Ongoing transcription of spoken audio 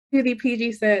To the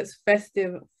PG Cert's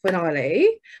Festive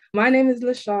finale. My name is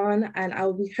LaShawn and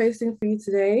I'll be hosting for you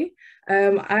today.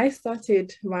 I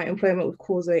started my employment with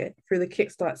Causeway through the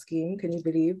Kickstart scheme, can you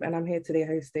believe? And I'm here today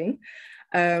hosting.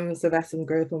 So that's some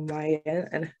growth on my end,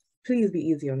 and please be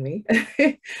easy on me.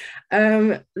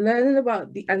 Learning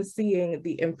about and seeing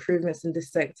the improvements in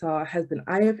this sector has been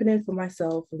eye-opening for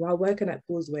myself. And while working at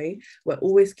Causeway, we're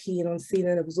always keen on seeing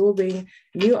and absorbing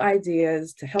new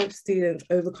ideas to help students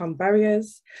overcome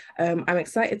barriers. I'm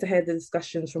excited to hear the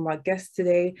discussions from our guests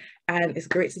today, and it's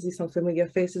great to see some familiar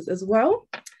faces as well.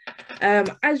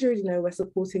 As you already know, we're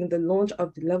supporting the launch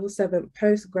of the Level 7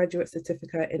 Postgraduate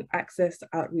Certificate in Access to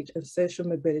Outreach and Social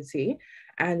Mobility,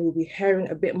 and we'll be hearing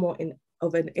a bit more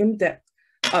of an in-depth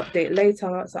update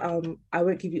later, so I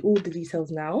won't give you all the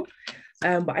details now,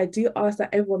 but I do ask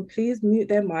that everyone please mute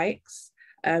their mics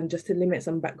just to limit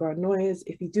some background noise.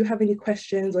 If you do have any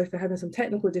questions or if you're having some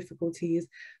technical difficulties,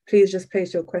 please just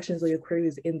place your questions or your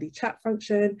queries in the chat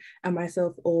function, and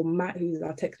myself or Matt, who's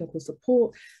our technical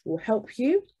support, will help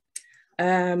you.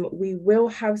 We will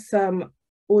have some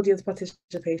audience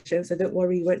participation, so don't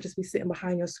worry, you won't just be sitting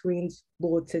behind your screens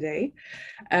bored today.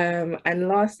 And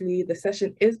lastly, the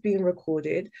session is being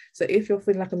recorded, so if you're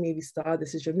feeling like a movie star,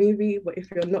 this is your movie, but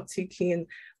if you're not too keen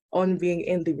on being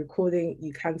in the recording,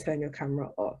 you can turn your camera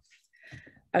off.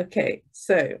 Okay,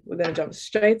 so we're going to jump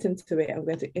straight into it. I'm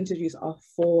going to introduce our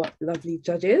four lovely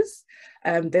judges.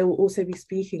 They will also be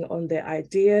speaking on their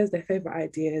ideas, their favorite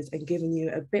ideas, and giving you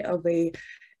a bit of a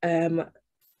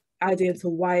idea into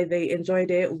why they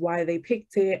enjoyed it, why they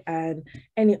picked it, and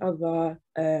any other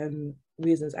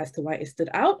reasons as to why it stood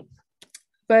out.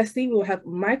 Firstly, we'll have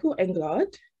Michael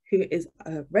Englard, who is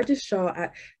a registrar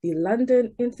at the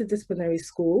London Interdisciplinary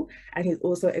School, and he's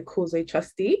also a Causeway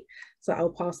trustee. So I'll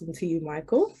pass on to you,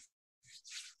 Michael.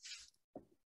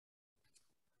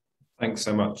 Thanks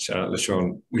so much,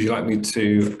 LaShawn. Would you like me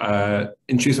to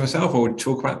introduce myself or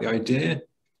talk about the idea?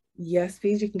 Yes,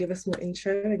 please. You can give us more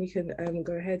intro and you can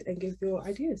go ahead and give your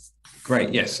ideas.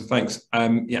 Great, yes, so thanks.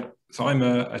 Yeah, so I'm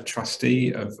a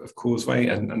trustee of Causeway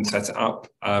and set it up,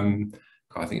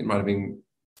 I think it might have been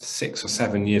 6 or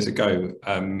 7 years ago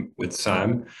with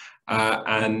Sam,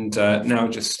 and now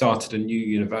just started a new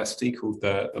university called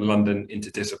the London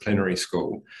Interdisciplinary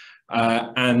School.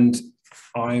 And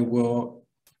I will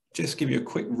just give you a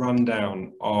quick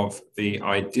rundown of the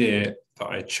idea that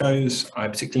I chose. I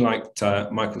particularly liked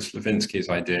Michael Slavinsky's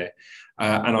idea,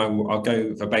 and I'll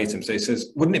go verbatim. So he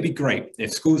says, wouldn't it be great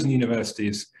if schools and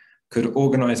universities could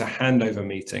organise a handover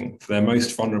meeting for their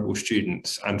most vulnerable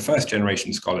students and first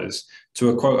generation scholars to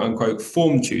a quote unquote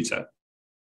form tutor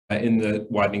in the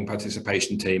widening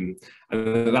participation team,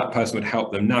 and that person would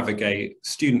help them navigate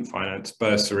student finance,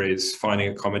 bursaries, finding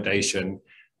accommodation,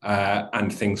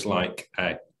 and things like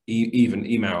even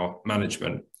email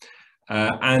management.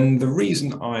 And the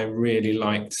reason I really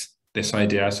liked this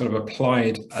idea, I sort of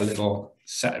applied a little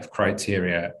set of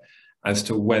criteria as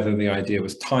to whether the idea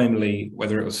was timely,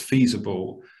 whether it was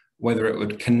feasible, whether it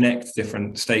would connect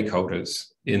different stakeholders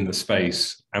in the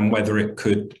space, and whether it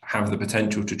could have the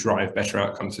potential to drive better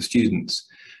outcomes for students.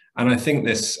 And I think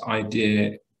this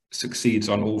idea succeeds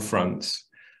on all fronts.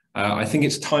 I think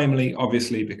it's timely,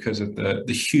 obviously, because of the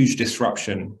huge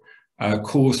disruption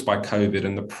caused by COVID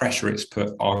and the pressure it's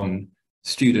put on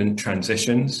student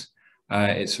transitions.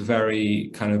 It's a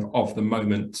very kind of the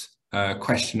moment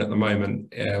question at the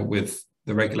moment with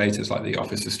the regulators like the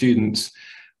Office of Students,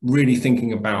 really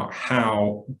thinking about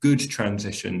how good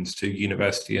transitions to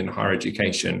university and higher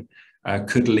education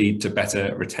could lead to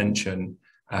better retention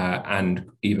and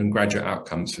even graduate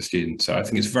outcomes for students. So I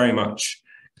think it's very much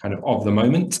kind of the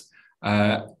moment.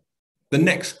 The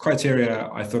next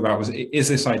criteria I thought about was, is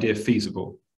this idea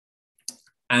feasible?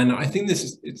 And I think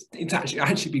it's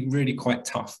actually been really quite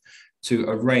tough to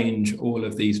arrange all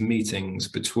of these meetings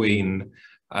between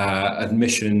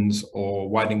admissions or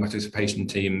widening participation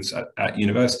teams at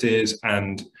universities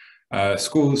and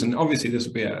schools. And obviously this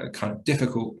will be a kind of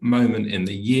difficult moment in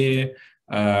the year,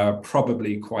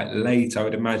 probably quite late, I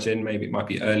would imagine. Maybe it might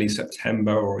be early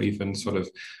September or even sort of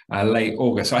late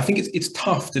August. So I think it's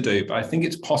tough to do, but I think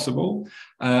it's possible.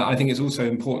 I think it's also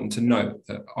important to note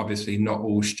that obviously not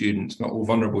all students, not all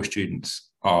vulnerable students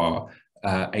are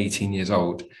 18 years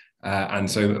old. And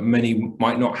so many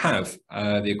might not have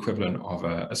the equivalent of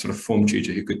a sort of form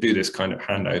tutor who could do this kind of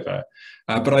handover.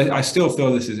 But I still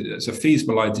feel it's a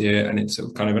feasible idea, and it's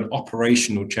a kind of an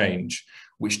operational change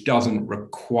which doesn't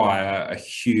require a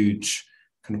huge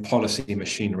kind of policy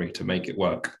machinery to make it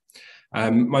work.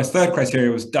 My third criteria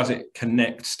was, does it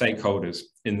connect stakeholders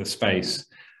in the space?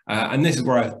 And this is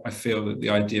where I feel that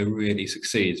the idea really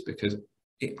succeeds, because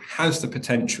it has the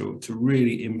potential to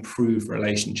really improve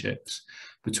relationships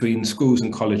between schools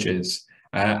and colleges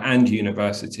and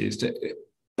universities, to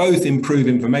both improve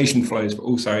information flows, but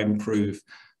also improve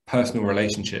personal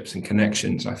relationships and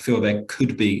connections. I feel there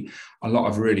could be a lot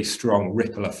of really strong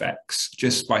ripple effects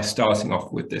just by starting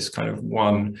off with this kind of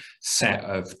one set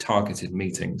of targeted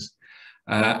meetings.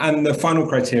 And the final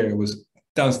criteria was,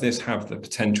 does this have the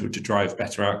potential to drive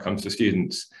better outcomes for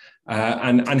students?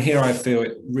 And here I feel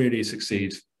it really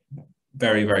succeeds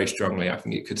very, very strongly. I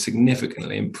think it could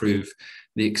significantly improve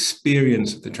the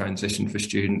experience of the transition for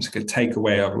students, could take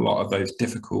away a lot of those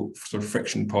difficult sort of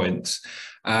friction points,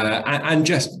 and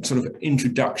just sort of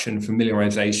introduction,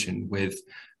 familiarization with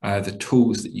the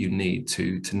tools that you need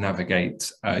to navigate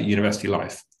university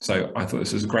life. So I thought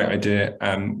this was a great idea.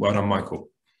 Well done, Michael.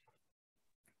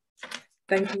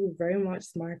 Thank you very much,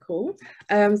 Michael.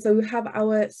 So we have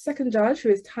our second judge, who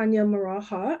is Tanya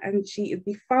Maraha, and she is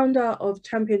the founder of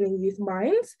Championing Youth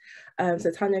Minds. So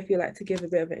Tanya, if you'd like to give a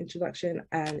bit of an introduction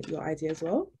and your idea as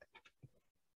well.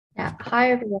 Yeah,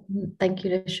 hi everyone. Thank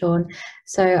you, LaShawn.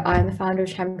 So I'm the founder of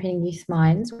Championing Youth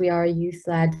Minds. We are a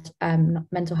youth-led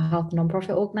mental health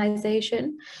nonprofit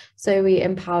organisation. So we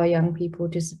empower young people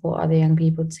to support other young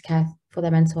people to care for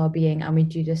their mental well-being, and we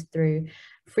do this through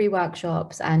free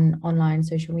workshops and online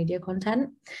social media content.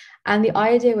 And the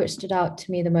idea which stood out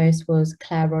to me the most was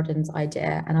Claire Rodden's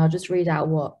idea, and I'll just read out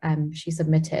what she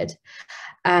submitted.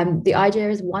 The idea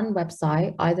is one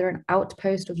website, either an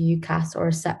outpost of UCAS or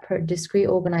a separate discrete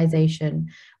organisation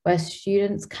where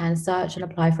students can search and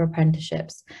apply for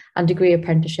apprenticeships and degree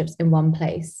apprenticeships in one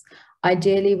place,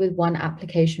 ideally with one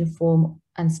application form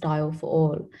and style for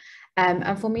all.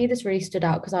 And for me, this really stood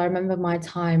out because I remember my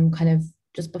time kind of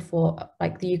just before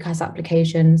like the UCAS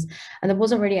applications, and there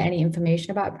wasn't really any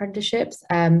information about apprenticeships.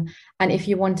 And if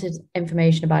you wanted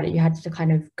information about it, you had to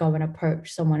kind of go and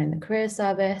approach someone in the career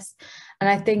service. And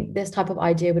I think this type of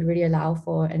idea would really allow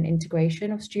for an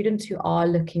integration of students who are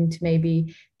looking to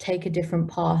maybe take a different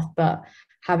path, but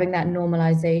having that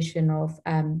normalization of,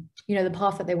 you know, the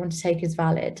path that they want to take is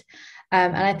valid.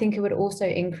 And I think it would also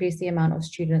increase the amount of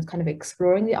students kind of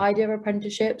exploring the idea of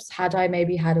apprenticeships. Had I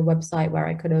maybe had a website where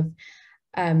I could have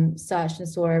searched and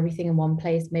saw everything in one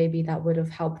place, maybe that would have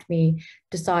helped me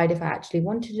decide if I actually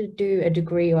wanted to do a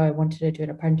degree or I wanted to do an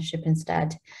apprenticeship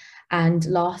instead. And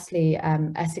lastly,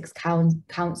 Essex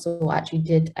Council actually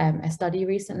did a study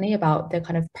recently about the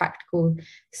kind of practical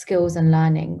skills and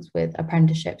learnings with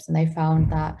apprenticeships, and they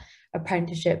found that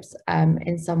apprenticeships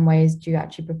in some ways do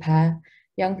actually prepare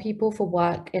young people for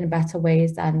work in better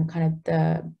ways than kind of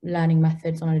the learning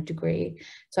methods on a degree.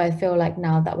 So I feel like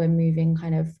now that we're moving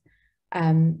kind of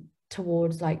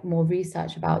towards like more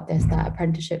research about this, that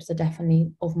apprenticeships are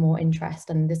definitely of more interest,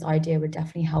 and this idea would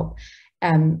definitely help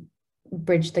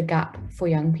bridge the gap for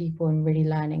young people and really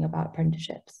learning about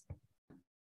apprenticeships.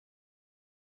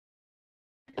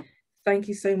 Thank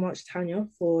you so much, Tanya,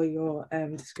 for your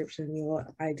description, your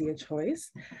idea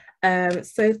choice.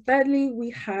 So thirdly, we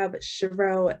have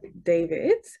Sherelle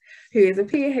David, who is a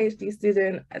PhD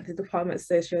student at the Department of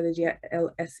Sociology at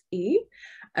LSE.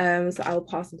 So I'll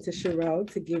pass it to Sherelle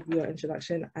to give your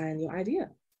introduction and your idea.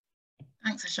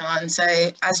 Thanks, Sean. So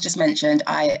as just mentioned,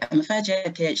 I am a third year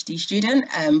PhD student,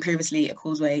 previously a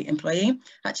Causeway employee,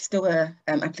 actually still a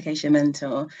application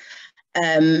mentor.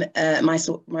 My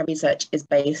research is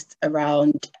based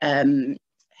around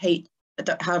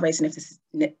how race and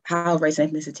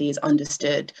ethnicity is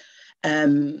understood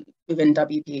within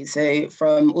WP. So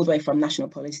all the way from national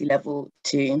policy level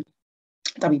to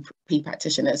WP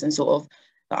practitioners, and sort of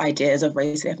the ideas of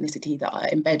race and ethnicity that are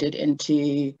embedded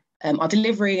into our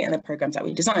delivery and the programs that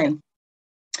we design.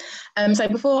 So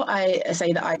before I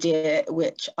say the idea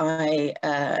which I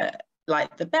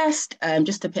like the best,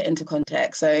 just to put into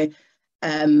context. So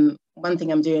one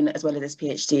thing I'm doing as well as this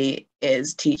PhD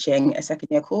is teaching a second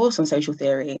year course on social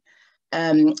theory.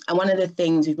 And one of the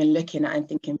things we've been looking at and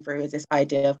thinking through is this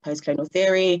idea of post-colonial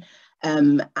theory,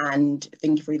 and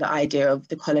thinking through the idea of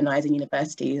decolonizing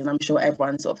universities. And I'm sure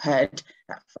everyone's sort of heard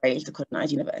that phrase,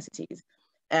 decolonize universities.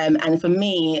 And for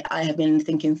me, I have been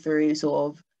thinking through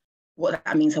sort of what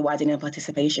that means for widening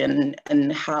participation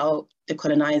and how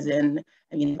decolonizing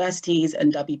universities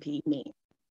and WP meet.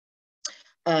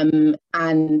 And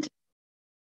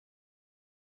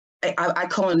I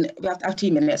can't, we have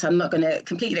 2 minutes, so I'm not going to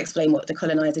completely explain what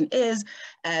decolonizing is,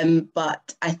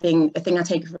 but I think the thing I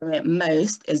take from it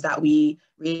most is that we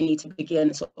really need to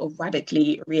begin sort of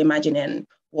radically reimagining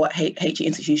what HE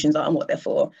institutions are and what they're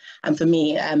for. And for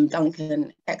me,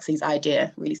 Duncan Exley's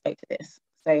idea really spoke to this.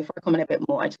 So for I comment a bit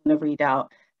more, I just want to read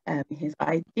out his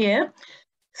idea.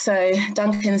 So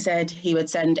Duncan said he would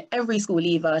send every school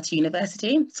leaver to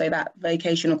university so that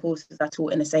vocational courses are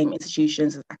taught in the same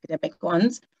institutions as academic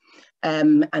ones.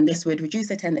 And this would reduce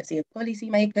the tendency of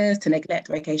policymakers to neglect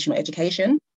vocational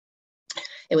education.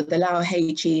 It would allow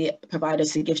HE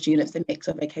providers to give students a mix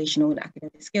of vocational and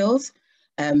academic skills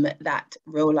that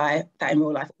in real life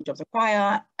all jobs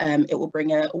require. It will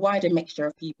bring a wider mixture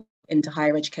of people into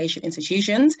higher education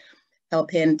institutions,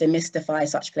 helping demystify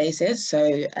such places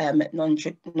so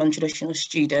non-traditional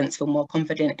students feel more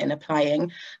confident in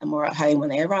applying and more at home when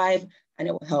they arrive, and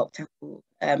it will help tackle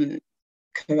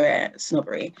career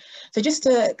snobbery. So just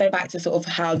to go back to sort of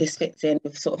how this fits in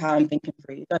with sort of how I'm thinking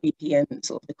through WP and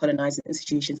sort of the colonising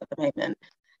institutions at the moment.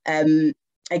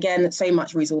 Again, so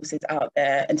much resources out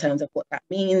there in terms of what that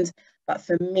means, but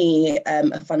for me,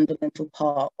 a fundamental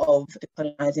part of the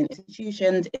colonising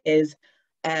institutions is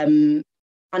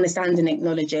understanding and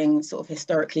acknowledging sort of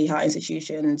historically how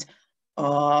institutions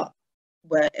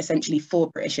were essentially for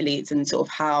British elites and sort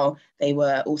of how they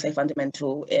were also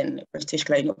fundamental in British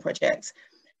colonial projects.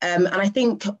 And I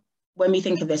think when we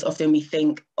think of this, often we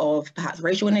think of perhaps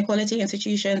racial inequality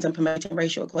institutions and promoting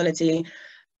racial equality.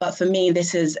 But for me,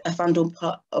 this is a fundamental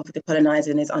part of the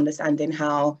colonising, is understanding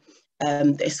how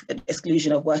this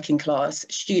exclusion of working class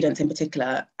students in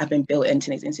particular have been built into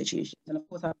these institutions. And of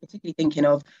course, I'm particularly thinking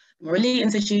of more elite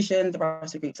institutions, the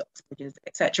Russell Groups, Oxbridges,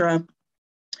 etc.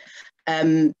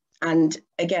 And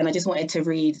again, I just wanted to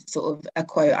read sort of a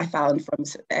quote I found from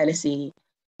the LSE,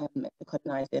 the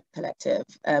Colonising Collective,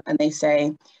 and they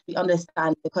say, "We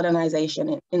understand the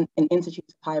colonisation in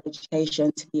institutes of higher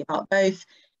education to be about both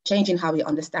changing how we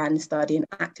understand, study and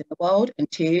act in the world, and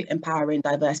two, empowering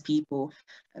diverse people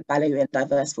and valuing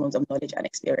diverse forms of knowledge and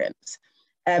experience."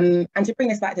 And to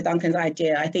bring us back to Duncan's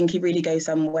idea, I think he really goes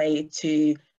some way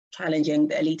to challenging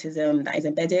the elitism that is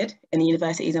embedded in the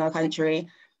universities in our country.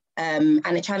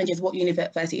 And it challenges what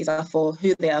universities are for,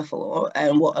 who they are for,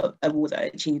 and what awards are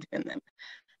achieved in them.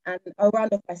 And I'll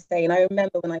round off by saying, I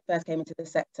remember when I first came into the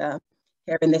sector,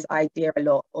 hearing this idea a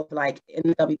lot of like, in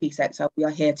the WP sector, we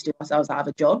are here to do ourselves out of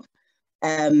a job.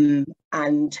 And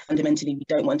fundamentally, we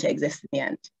don't want to exist in the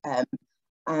end.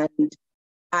 And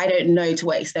I don't know to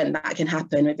what extent that can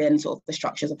happen within sort of the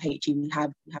structures of HE we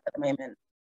have at the moment.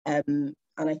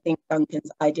 And I think Duncan's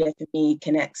idea for me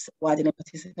connects widening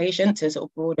participation to sort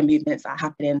of broader movements that are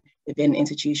happening within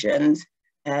institutions.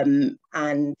 And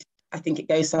I think it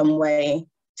goes some way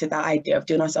to that idea of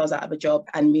doing ourselves out of a job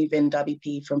and moving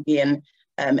WP from being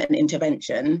an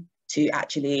intervention to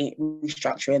actually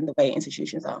restructuring the way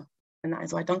institutions are. And that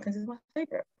is why Duncan's is my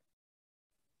favourite.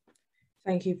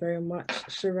 Thank you very much,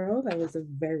 Sherelle. That was a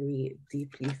very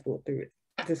deeply thought through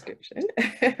description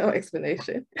or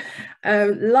explanation.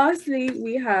 Lastly,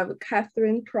 we have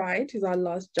Catherine Pride, who's our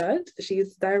last judge.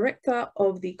 She's director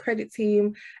of the credit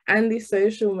team and the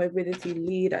social mobility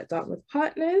lead at Dartmouth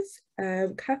Partners.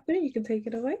 Catherine, you can take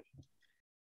it away.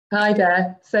 Hi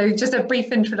there. So just a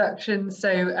brief introduction. So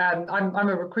I'm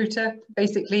a recruiter,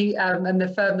 basically, and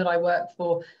the firm that I work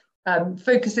for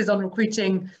focuses on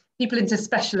recruiting people into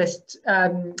specialist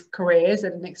careers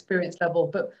at an experience level,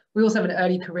 but we also have an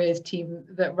early careers team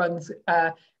that runs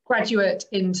graduate,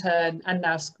 intern, and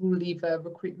now school leaver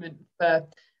recruitment for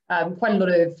quite a lot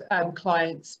of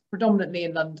clients, predominantly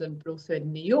in London, but also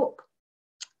in New York.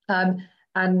 As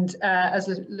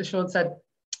LaShawn said,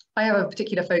 I have a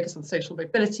particular focus on social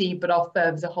mobility, but our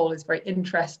firm as a whole is very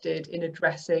interested in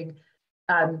addressing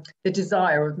the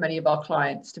desire of many of our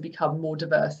clients to become more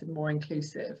diverse and more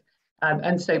inclusive.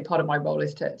 And so part of my role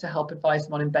is to help advise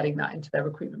them on embedding that into their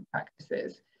recruitment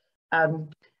practices. Well,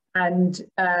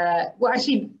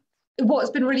 actually,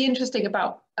 what's been really interesting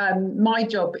about my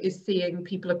job is seeing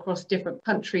people across different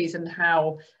countries and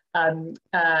how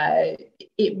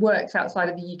it works outside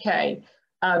of the UK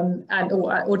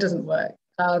or doesn't work.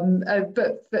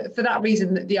 But for that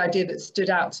reason, the idea that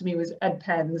stood out to me was Ed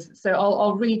Penn's. So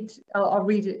I'll read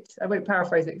it. I won't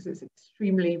paraphrase it because it's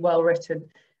extremely well written.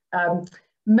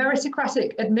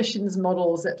 Meritocratic admissions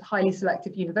models at highly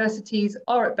selective universities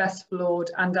are at best flawed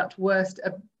and at worst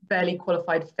a barely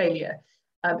qualified failure.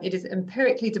 It is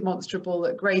empirically demonstrable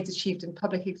that grades achieved in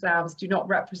public exams do not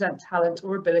represent talent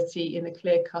or ability in the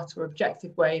clear-cut or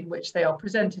objective way in which they are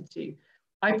presented to.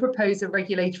 I propose a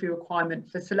regulatory requirement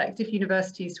for selective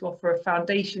universities to offer a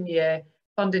foundation year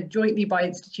funded jointly by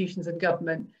institutions and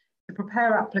government to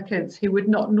prepare applicants who would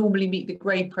not normally meet the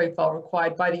grade profile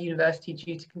required by the university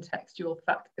due to contextual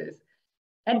factors.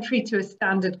 Entry to a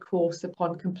standard course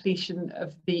upon completion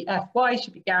of the FY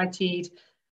should be guaranteed,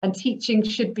 and teaching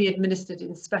should be administered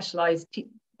in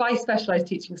by specialised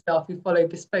teaching staff who follow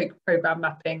bespoke programme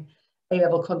mapping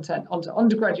A-level content onto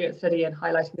undergraduate study and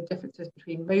highlighting the differences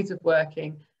between modes of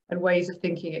working and ways of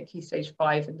thinking at Key Stage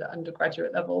 5 and the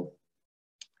undergraduate level.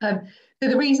 So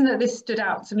the reason that this stood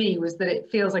out to me was that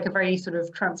it feels like a very sort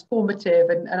of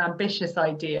transformative and ambitious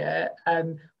idea,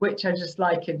 which I just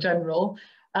like in general.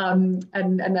 And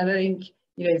I think,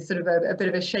 you know, sort of a bit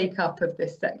of a shake-up of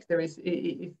this sector is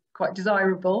quite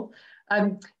desirable.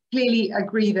 Clearly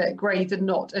agree that grades are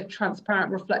not a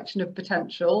transparent reflection of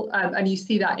potential, and you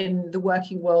see that in the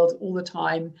working world all the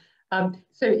time.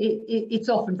 So it's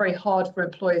often very hard for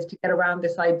employers to get around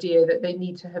this idea that they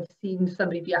need to have seen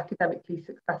somebody be academically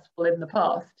successful in the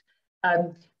past.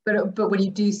 But when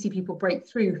you do see people break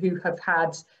through who haven't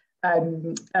had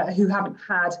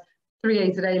 3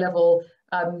 A's at A-level,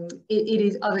 it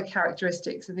is other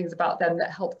characteristics and things about them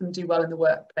that help them do well in the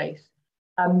workplace.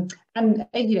 And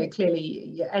you know,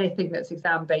 clearly anything that's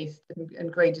exam based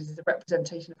and graded is a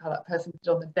representation of how that person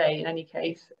did on the day in any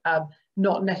case,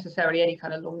 not necessarily any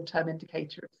kind of long-term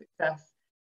indicator of success.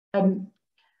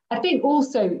 I think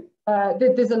also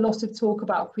there's a lot of talk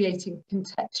about creating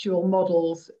contextual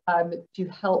models to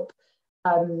help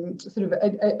sort of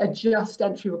adjust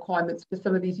entry requirements for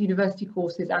some of these university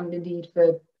courses and indeed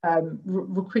for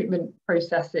recruitment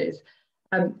processes.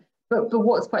 But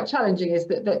what's quite challenging is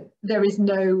that there is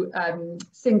no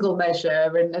single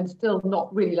measure and still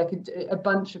not really like a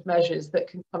bunch of measures that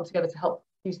can come together to help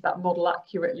produce that model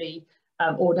accurately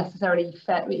or necessarily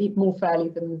more fairly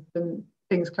than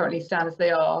things currently stand as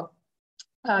they are.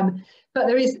 But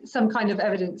there is some kind of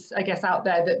evidence, I guess, out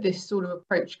there that this sort of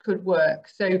approach could work.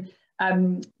 So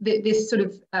this sort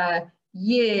of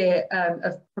year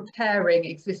of preparing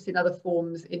exists in other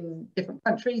forms in different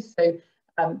countries. So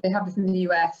they have this in the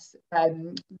US,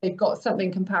 they've got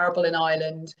something comparable in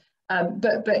Ireland,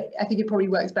 but I think it probably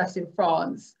works best in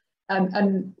France.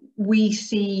 And we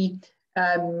see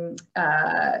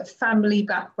family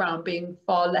background being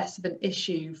far less of an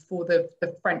issue for the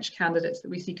French candidates that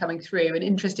we see coming through. And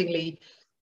interestingly,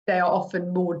 they are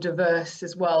often more diverse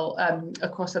as well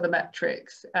across other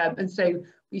metrics. And so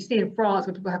we see in France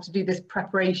when people have to do this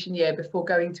preparation year before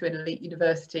going to an elite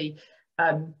university,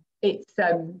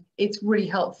 it's really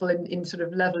helpful in sort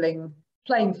of leveling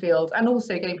playing field and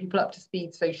also getting people up to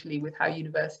speed socially with how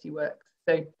university works.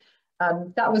 So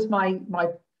that was my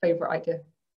favourite idea.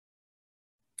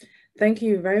 Thank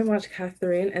you very much,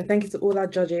 Catherine, and thank you to all our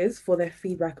judges for their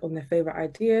feedback on their favourite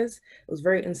ideas. It was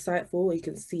very insightful. You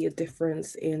can see a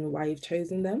difference in why you've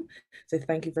chosen them. So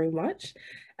thank you very much.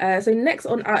 So next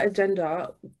on our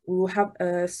agenda, we will have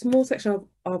a small section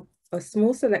of a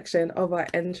small selection of our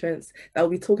entrants that will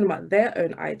be talking about their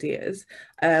own ideas,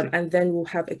 and then we'll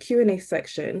have a Q&A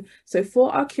section. So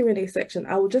for our Q&A section,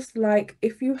 I would just like,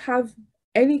 if you have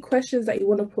any questions that you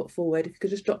want to put forward, if you could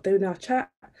just drop them in our chat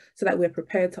so that we're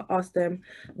prepared to ask them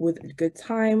with a good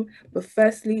time. But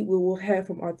firstly, we will hear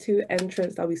from our two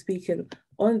entrants that will be speaking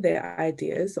on their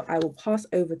ideas. So I will pass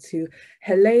over to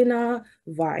Helena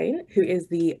Vine, who is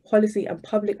the Policy and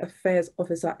Public Affairs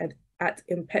Officer at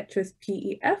Impetus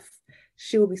PEF.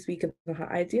 She will be speaking on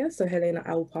her idea. So Helena,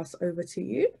 I will pass over to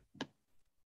you.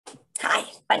 Hi,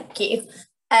 thank you.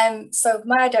 So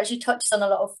my idea actually touches on a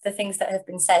lot of the things that have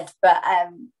been said, but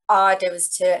our idea was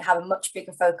to have a much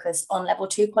bigger focus on level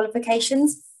 2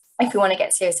 qualifications. If we want to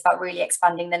get serious about really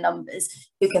expanding the numbers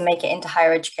who can make it into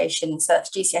higher education, so that's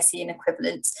GCSE and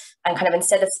equivalents, and kind of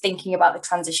instead of thinking about the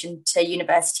transition to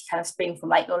university kind of spring from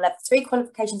like your level 3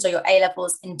 qualifications or your A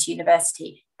levels into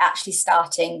university, actually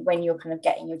starting when you're kind of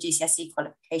getting your GCSE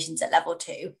qualifications at level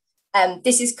 2.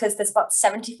 This is because there's about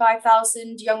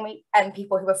 75,000 young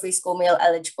people who are free school meal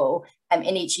eligible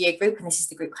in each year group, and this is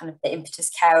the group kind of the Impetus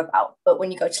care about. But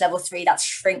when you go to level 3, that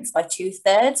shrinks by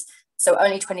 2/3. So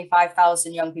only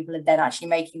 25,000 young people are then actually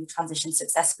making the transition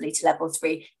successfully to level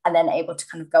 3 and then able to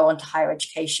kind of go on to higher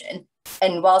education.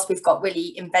 And whilst we've got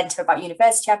really inventive about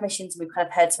university admissions, we've kind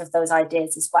of heard some of those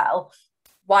ideas as well.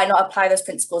 Why not apply those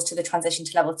principles to the transition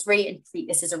to level 3 and treat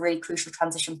this as a really crucial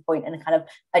transition point and a kind of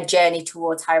a journey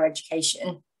towards higher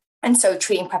education? And so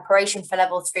treating preparation for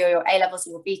level 3 or your A levels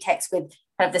or your BTECs with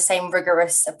kind of the same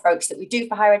rigorous approach that we do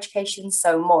for higher education.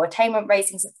 So more attainment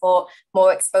raising support,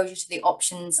 more exposure to the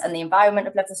options and the environment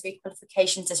of level 3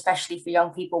 qualifications, especially for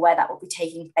young people where that will be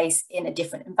taking place in a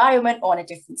different environment or on a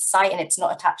different site and it's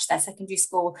not attached to their secondary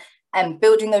school. And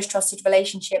building those trusted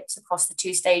relationships across the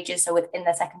 2 stages, so within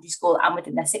their secondary school and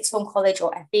within their sixth form college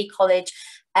or FE college,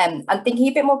 and thinking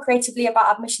a bit more creatively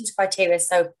about admissions criteria.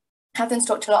 So Catherine's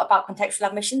talked a lot about contextual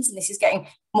admissions, and this is getting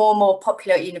more and more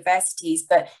popular at universities.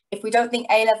 But if we don't think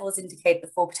A-levels indicate the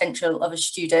full potential of a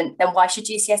student, then why should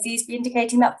GCSEs be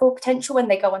indicating that full potential when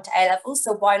they go on to A-levels?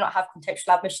 So why not have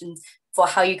contextual admissions for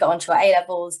how you get onto your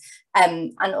A-levels?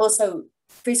 And also,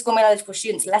 preschool male eligible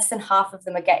students, less than half of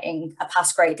them are getting a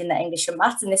pass grade in their English and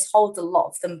maths, and this holds a lot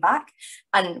of them back.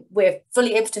 And we're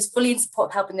fully in support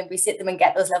of helping them resit them and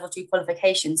get those level 2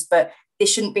 qualifications, but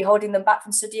this shouldn't be holding them back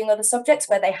from studying other subjects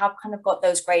where they have kind of got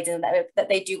those grades and that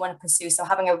they do want to pursue. So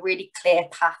having a really clear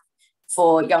path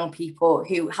for young people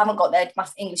who haven't got their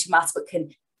English and maths but can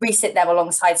resit them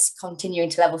alongside continuing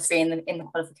to level 3 in the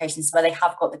qualifications where they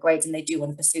have got the grades and they do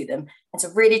want to pursue them. And so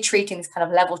really treating this kind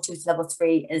of level 2 to level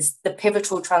 3 as the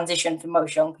pivotal transition for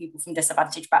most young people from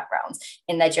disadvantaged backgrounds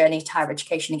in their journey to higher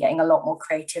education, and getting a lot more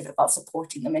creative about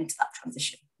supporting them into that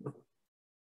transition.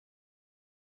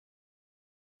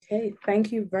 Okay,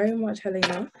 thank you very much,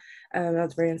 Helena. That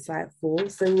was very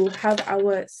insightful. So we'll have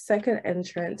our second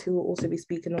entrant who will also be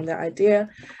speaking on their idea.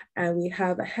 And we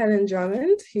have Helen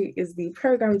Drummond, who is the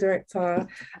Programme Director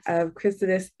of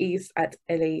Christmas East at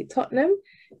LAE Tottenham.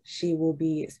 She will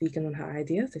be speaking on her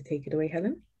idea, so take it away,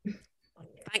 Helen.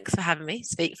 Thanks for having me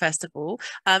speak, first of all.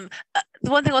 The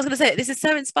one thing I was going to say, this is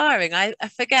so inspiring. I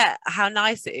forget how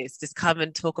nice it is to just come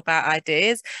and talk about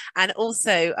ideas. And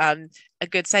also a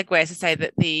good segue is to say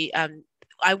that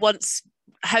I once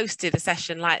hosted a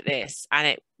session like this, and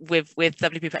it with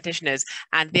WP practitioners,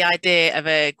 and the idea of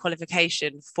a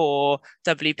qualification for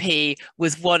WP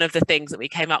was one of the things that we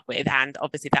came up with, and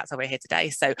obviously that's why we're here today.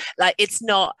 So like, it's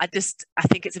not, I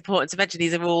think it's important to mention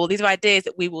these are ideas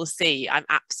that we will see, I'm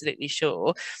absolutely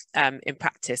sure, in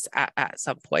practice at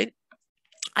some point.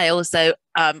 I also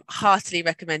heartily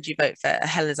recommend you vote for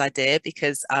Helen's idea,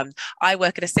 because I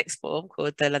work at a sixth form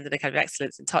called the London Academy of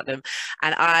Excellence in Tottenham,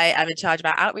 and I am in charge of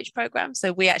our outreach programme.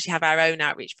 So we actually have our own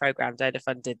outreach programme, donor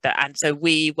funded, and so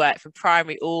we work from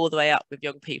primary all the way up with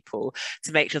young people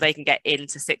to make sure they can get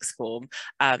into sixth form.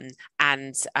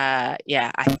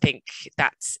 Yeah, I think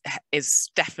that is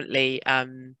definitely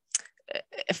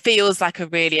it feels like a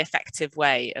really effective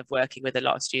way of working with a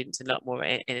lot of students in a lot more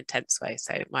in an intense way.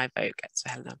 So my vote gets for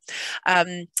Helena.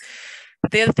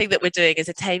 The other thing that we're doing is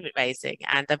attainment raising,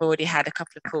 and I've already had a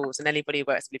couple of calls, and anybody who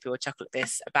works with people will chuckle at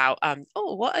this about,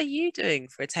 oh, what are you doing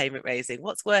for attainment raising?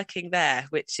 What's working there?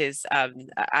 Which is,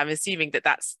 I'm assuming that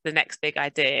that's the next big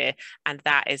idea, and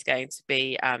that is going to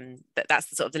be, that's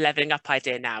the sort of the levelling up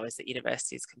idea now, is that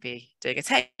universities can be doing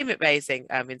attainment raising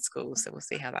in schools. So we'll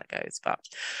see how that goes. But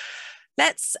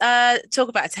let's talk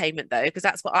about attainment though, because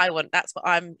that's what I want, that's what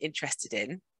I'm interested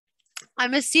in.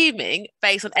 I'm assuming,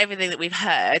 based on everything that we've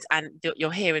heard and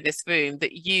you're here in this room,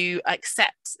 that you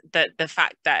accept that the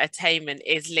fact that attainment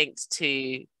is linked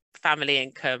to family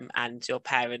income and your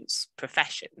parents'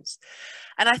 professions.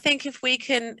 And I think if we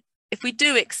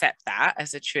do accept that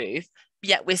as a truth,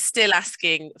 yet we're still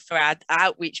asking for our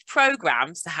outreach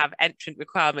programs to have entrant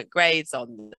requirement grades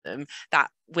on them, that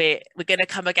we're going to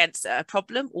come against a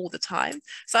problem all the time.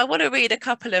 So I want to read a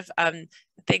couple of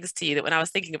things to you that when I was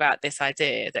thinking about this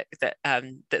idea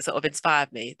that sort of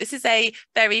inspired me. This is a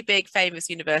very big famous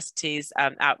university's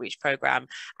outreach program,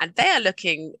 and they are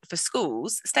looking for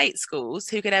schools, state schools,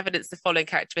 who can evidence the following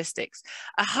characteristics: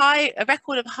 a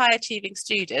record of high achieving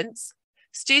students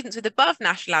with above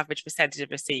national average percentage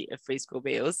of receipt of free school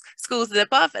meals, schools with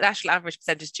above national average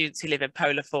percentage of students who live in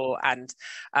Polar 4 and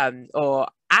or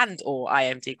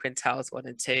IMD quintiles 1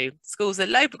 and 2, schools with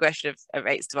low progression of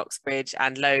rates to Oxbridge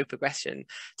and low progression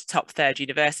to top third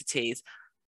universities.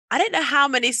 I don't know how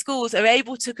many schools are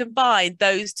able to combine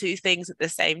those two things at the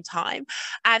same time.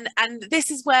 And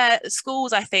this is where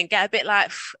schools, I think, get a bit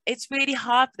like, it's really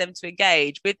hard for them to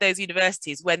engage with those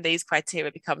universities when these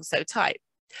criteria become so tight.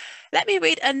 Let me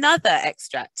read another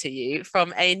extract to you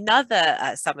from another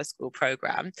summer school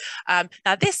program.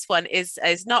 Now, this one is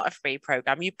not a free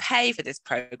program. You pay for this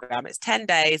program. It's 10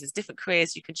 days. There's different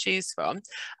careers you can choose from,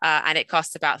 and it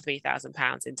costs about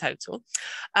 £3,000 in total.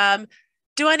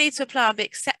 Do I need to apply and be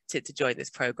accepted to join this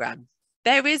program?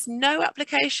 There is no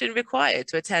application required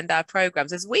to attend our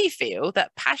programs, as we feel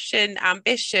that passion,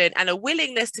 ambition, and a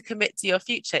willingness to commit to your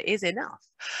future is enough.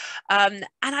 And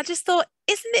I just thought,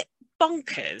 isn't it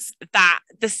bonkers that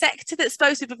the sector that's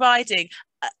supposed to be providing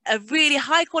a really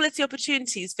high quality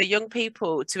opportunities for young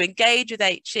people to engage with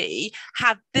HE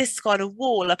have this kind of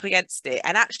wall up against it?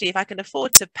 And actually, if I can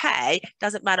afford to pay,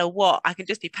 doesn't matter what, I can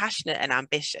just be passionate and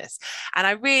ambitious. And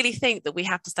I really think that we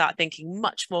have to start thinking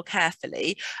much more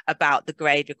carefully about the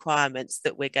grade requirements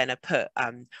that we're going to put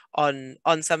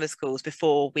on summer schools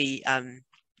before we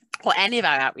or any of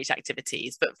our outreach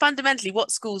activities. But fundamentally,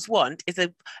 what schools want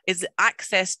is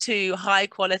access to high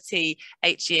quality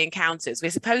HE encounters.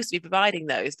 We're supposed to be providing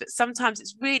those, but sometimes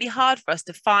it's really hard for us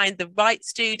to find the right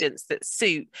students that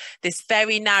suit this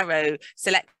very narrow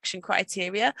selection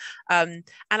criteria. And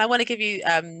I want to give you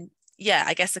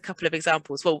I guess a couple of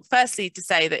examples. Well, firstly, to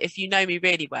say that if you know me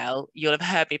really well, you'll have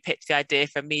heard me pitch the idea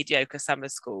for a mediocre summer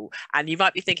school. And you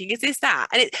might be thinking, is this that?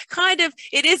 And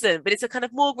it isn't, but it's a kind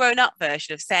of more grown up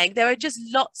version of saying there are just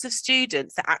lots of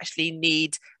students that actually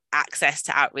need access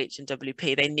to outreach and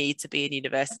WP. They need to be in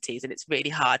universities, and it's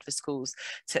really hard for schools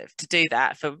to do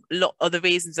that for a lot of the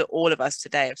reasons that all of us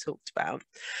today have talked about.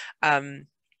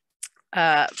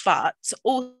 But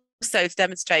also to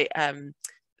demonstrate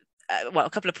well, a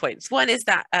couple of points. One is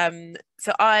that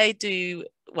so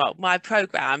my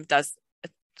program does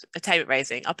attainment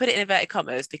raising. I'll put it in inverted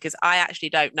commas because I actually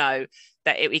don't know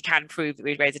that we can prove that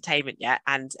we've raised attainment yet,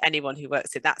 and anyone who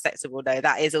works in that sector will know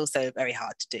that is also very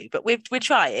hard to do, but we're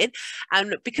trying.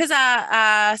 And because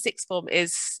our sixth form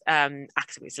is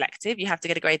academically selective, you have to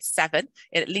get a grade 7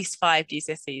 in at least 5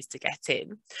 GCSEs to get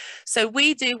in. So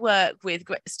we do work with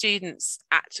students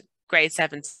at grade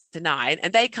 7 to 9,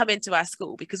 and they come into our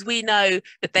school because we know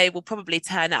that they will probably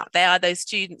turn up. They are those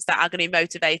students that are going to be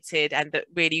motivated and that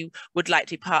really would like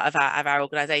to be part of our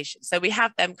organisation. So we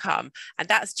have them come, and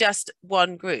that's just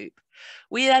one group.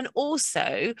 We then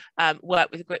also work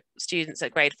with students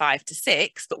at grade 5 to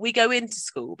 6, but we go into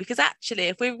school because actually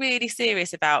if we're really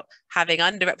serious about having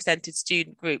underrepresented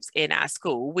student groups in our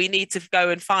school, we need to go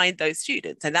and find those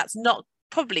students, and that's not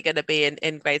probably going to be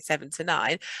in grade 7 to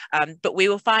 9, but we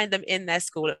will find them in their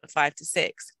school at 5 to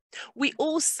 6. We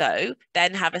also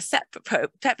then have a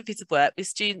separate piece of work with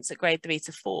students at grade 3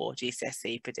 to 4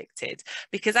 GCSE predicted,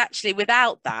 because actually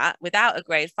without a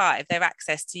grade 5, their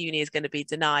access to uni is going to be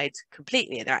denied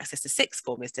completely, and their access to sixth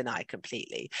form is denied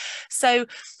completely. So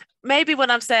maybe what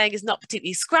I'm saying is not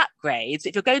particularly scrap grades.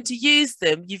 If you're going to use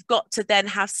them, you've got to then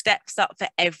have steps up for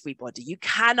everybody. You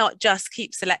cannot just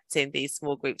keep selecting these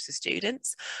small groups of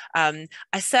students. I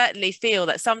certainly feel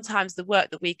that sometimes the work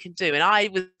that we can do, and I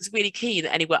was really keen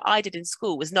that any work I did in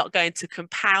school was not going to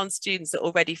compound students that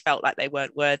already felt like they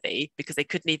weren't worthy because they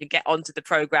couldn't even get onto the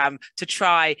programme to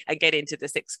try and get into the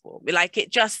sixth form. Like,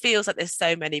 it just feels like there's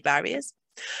so many barriers.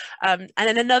 And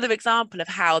then another example of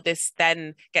how this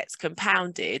then gets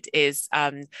compounded is,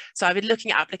 so I've been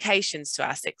looking at applications to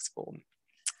our sixth form.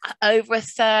 Over a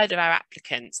third of our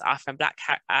applicants are from Black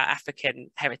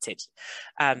African heritage.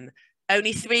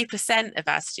 Only 3% of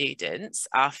our students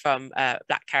are from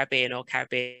Black Caribbean or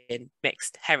Caribbean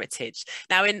mixed heritage.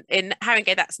 Now in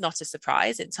Haringey, that's not a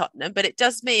surprise in Tottenham, but it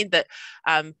does mean that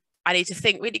I need to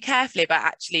think really carefully about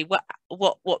actually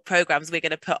what programs we're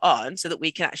going to put on so that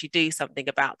we can actually do something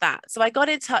about that. So I got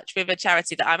in touch with a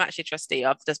charity that I'm actually a trustee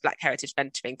of, does Black Heritage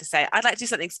Mentoring, to say I'd like to do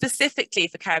something specifically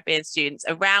for Caribbean students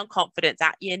around confidence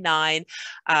at year 9.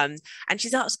 And she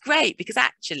said, that's great, because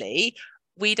actually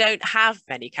we don't have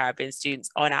many Caribbean students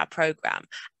on our programme.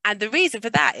 And the reason for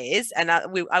that is, and I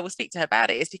will speak to her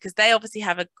about it, is because they obviously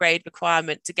have a grade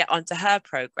requirement to get onto her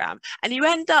programme. And you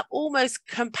end up almost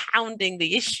compounding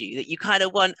the issue that you kind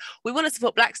of we want to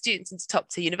support Black students into top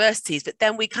tier universities, but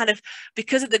then we kind of,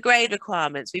 because of the grade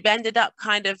requirements, we've ended up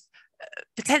kind of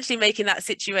potentially making that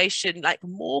situation like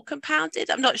more compounded.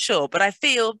 I'm not sure, but I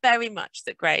feel very much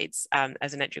that grades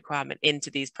as an entry requirement into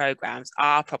these programs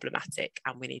are problematic,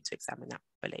 and we need to examine that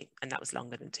fully. And that was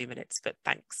longer than 2 minutes, but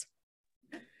thanks.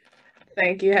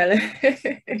 Thank you, Helen.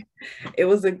 It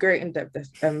was a great in-depth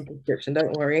description,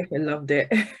 don't worry, I loved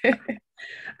it.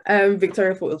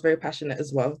 Victoria thought it was very passionate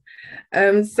as well.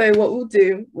 So what we'll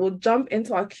do, we'll jump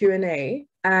into our Q&A,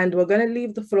 and we're going to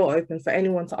leave the floor open for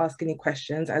anyone to ask any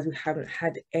questions, as we haven't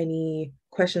had any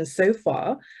questions so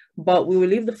far, but we will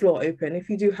leave the floor open. If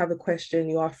you do have a question,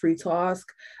 you are free to ask.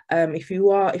 If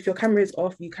your camera is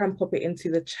off, you can pop it into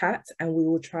the chat and we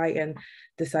will try and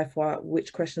decipher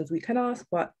which questions we can ask,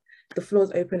 but the floor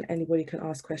is open. Anybody can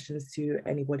ask questions to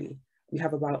anybody. We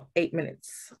have about 8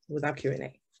 minutes with our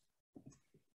Q&A.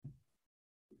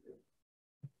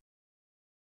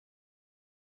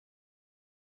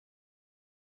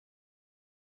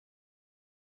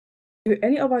 Do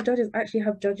any of our judges actually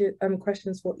have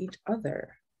questions for each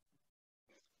other?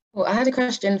 Well, I had a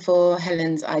question for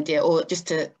Helen's idea, or just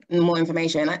to more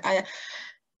information.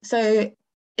 So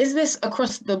is this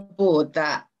across the board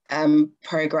that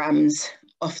programs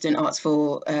often ask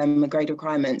for grade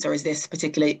requirements, or is this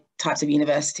particular types of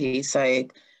universities? So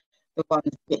the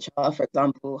ones which are, for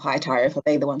example, high tariff, are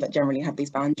they the ones that generally have these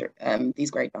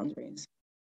grade boundaries?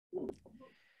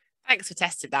 Thanks for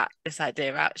testing this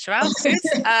idea out, Sherelle.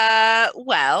 Good.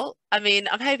 Well, I mean,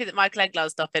 I'm hoping that Michael Eglar will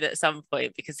stop in at some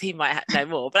point because he might know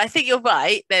more. But I think you're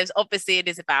right. There's obviously, it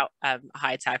is about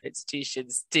high tariff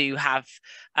institutions do have,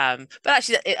 but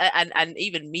actually, and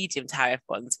even medium tariff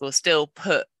ones will still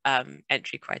put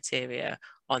entry criteria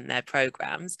on their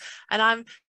programs. And I'm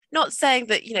not saying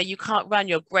that, you know, you can't run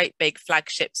your great big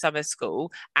flagship summer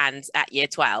school and at year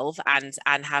 12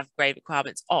 and have grade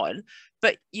requirements on,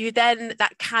 but you then,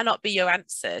 that cannot be your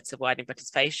answer to widening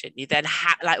participation. You then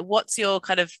like, what's your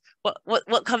kind of,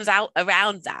 what comes out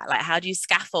around that? Like, how do you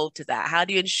scaffold to that? How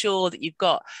do you ensure that you've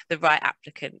got the right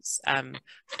applicants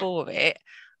for it?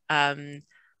 And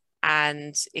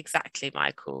exactly,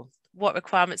 Michael, what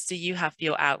requirements do you have for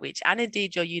your outreach and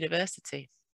indeed your university?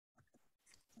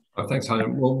 Oh, thanks,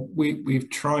 Helen. Well, we've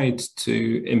tried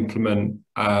to implement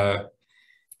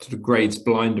sort of grades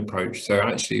blind approach. So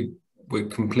actually, we're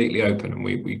completely open, and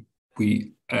we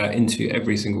interview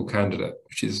every single candidate,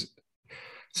 which is,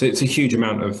 so it's a huge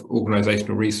amount of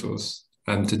organisational resource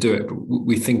to do it. But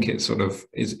we think it sort of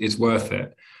is worth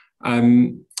it.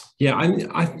 Yeah,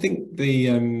 I think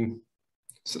the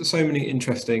so many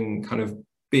interesting kind of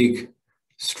big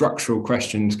structural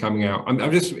questions coming out.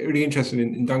 I'm just really interested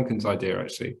in Duncan's idea,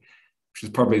 actually, which is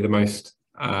probably the most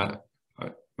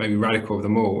maybe radical of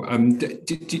them all. Do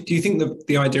you think that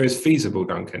the idea is feasible,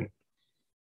 Duncan?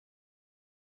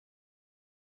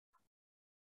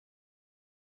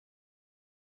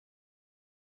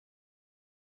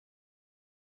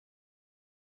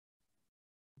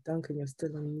 Duncan, you're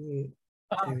still on mute.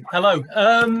 Hello.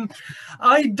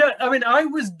 I mean, I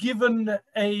was given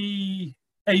a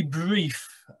brief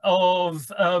of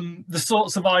the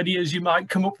sorts of ideas you might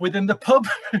come up with in the pub.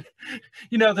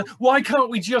 You know, why can't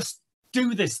we just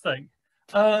do this thing?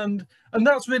 And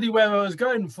that's really where I was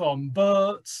going from.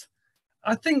 But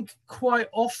I think quite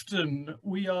often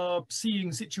we are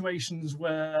seeing situations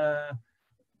where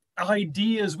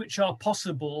ideas which are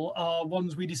possible are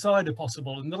ones we decide are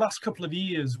possible. In the last couple of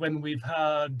years, when we've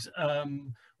had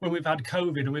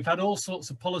COVID and we've had all sorts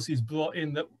of policies brought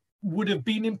in that would have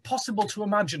been impossible to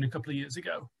imagine a couple of years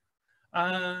ago,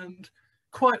 and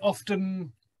quite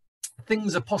often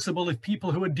things are possible if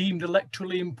people who are deemed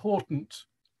electorally important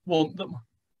want them,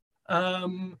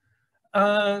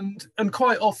 and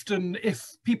quite often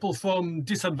if people from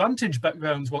disadvantaged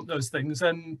backgrounds want those things,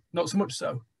 then not so much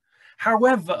so.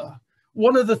 However,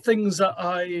 one of the things that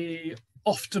I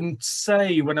often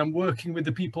say when I'm working with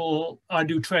the people I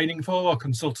do training for or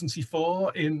consultancy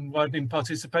for in widening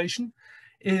participation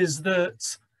is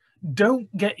that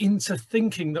don't get into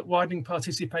thinking that widening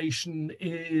participation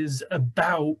is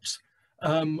about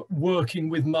working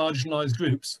with marginalized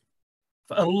groups.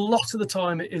 A lot of the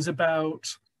time it is about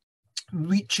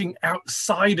reaching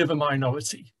outside of a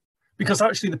minority, because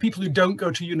actually the people who don't go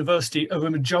to university are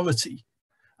a majority.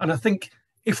 And I think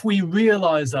if we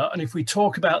realize that, and if we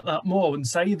talk about that more and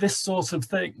say this sort of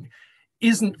thing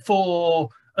isn't for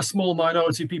a small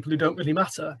minority of people who don't really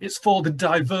matter, it's for the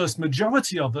diverse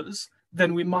majority of us,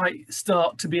 then we might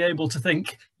start to be able to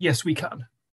think, yes, we can.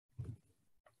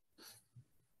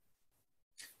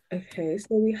 Okay,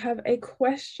 so we have a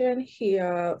question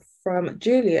here from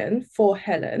Julian for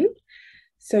Helen.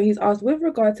 So he's asked, with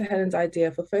regard to Helen's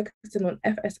idea for focusing on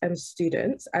FSM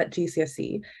students at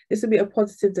GCSE, this would be a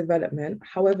positive development.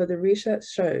 However, the research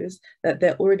shows that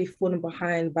they're already falling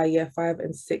behind by year 5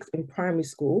 and 6 in primary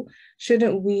school.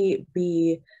 Shouldn't we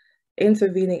be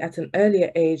intervening at an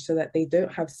earlier age so that they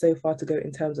don't have so far to go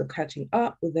in terms of catching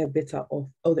up with their better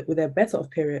off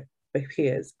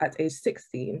peers at age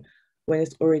 16 when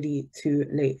it's already too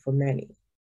late for many?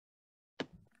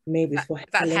 Maybe it's for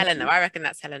that's Helena. I reckon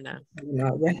that's Helena.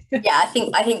 Yeah, I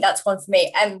think that's one for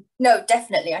me. No,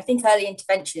 definitely. I think early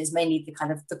intervention is mainly the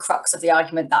kind of the crux of the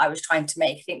argument that I was trying to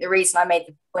make. I think the reason I made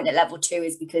the point at level 2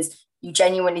 is because you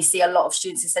genuinely see a lot of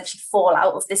students essentially fall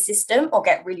out of the system or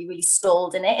get really, really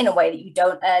stalled in it in a way that you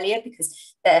don't earlier,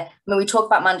 because when we talk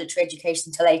about mandatory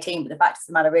education until 18, but the fact of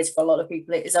the matter is for a lot of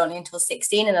people it is only until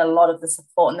 16, and a lot of the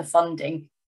support and the funding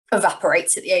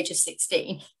evaporates at the age of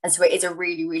 16. And so it is a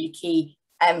really, really key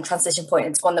transition point.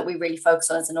 It's one that we really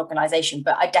focus on as an organisation,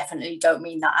 but I definitely don't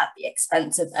mean that at the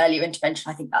expense of earlier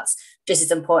intervention. I think that's just as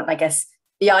important. I guess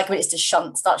the argument is to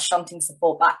start shunting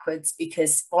support backwards,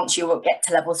 because once you get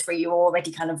to level 3, you're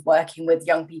already kind of working with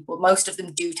young people. Most of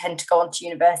them do tend to go on to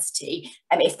university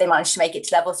if they manage to make it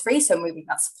to level 3, so moving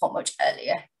that support much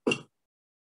earlier.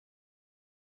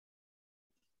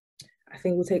 I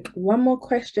think we'll take one more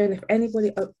question. If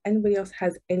anybody else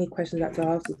has any questions to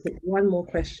ask, we'll take one more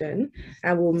question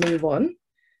and we'll move on.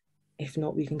 If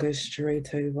not, we can go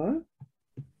straight over.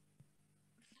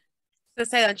 To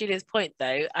say on Julia's point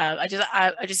though, I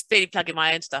just really plugging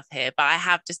my own stuff here, but I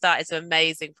have just started some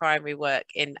amazing primary work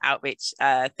in outreach,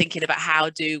 thinking about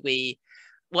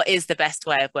what is the best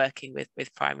way of working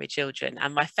with primary children.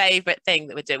 And my favourite thing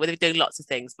that we're doing lots of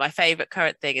things. My favourite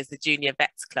current thing is the Junior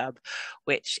Vets Club,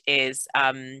 which is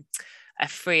a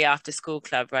free after school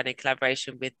club run in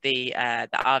collaboration with the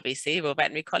RVC, Royal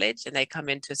Veterinary College, and they come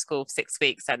into a school for 6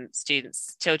 weeks, and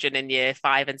children in year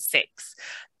 5 and 6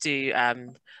 do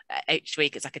each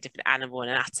week it's like a different animal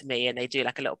and anatomy, and they do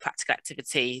like a little practical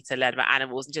activity to learn about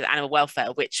animals and do animal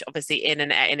welfare, which obviously in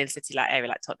a city like area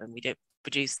like Tottenham we don't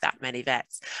produce that many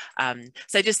vets.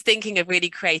 So just thinking of really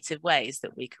creative ways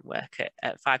that we can work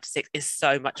at 5 to 6 is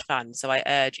so much fun. So I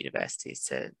urge universities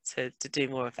to do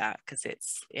more of that, because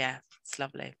it's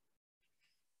lovely.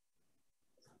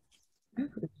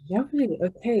 Lovely.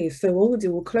 Okay, so what we'll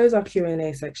do, we'll close our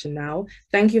Q&A section now.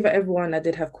 Thank you for everyone that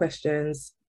did have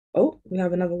questions. Oh, we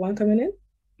have another one coming in.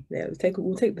 Yeah,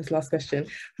 we'll take this last question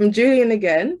from Julian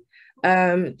again.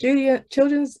 Julian,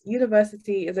 Children's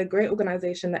University is a great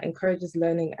organization that encourages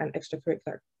learning and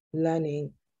extracurricular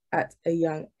learning at a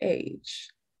young age.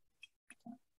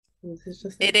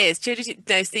 It is.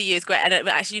 Children's CU is great, and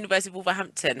actually University of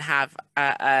Wolverhampton have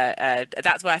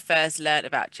that's where I first learned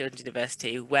about Children's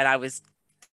University, when I was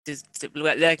just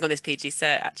working on this PG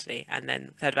cert actually, and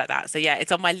then heard about that. So yeah,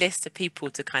 it's on my list of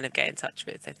people to kind of get in touch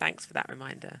with, so thanks for that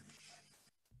reminder.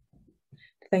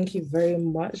 Thank you very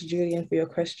much, Julian, for your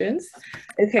questions.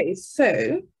 Okay,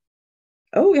 so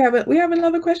oh, we have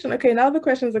another question. Okay, now the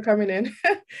questions are coming in.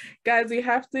 Guys, we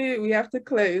have to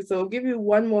close. So we'll give you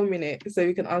 1 more minute so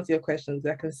we can answer your questions.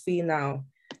 I can see now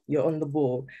you're on the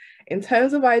ball. In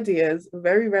terms of ideas,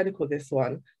 very radical this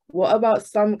one. What about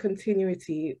some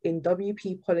continuity in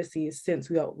WP policies, since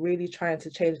we are really trying to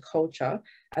change culture,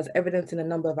 as evidenced in a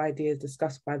number of ideas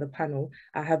discussed by the panel?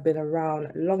 I have been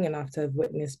around long enough to have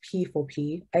witnessed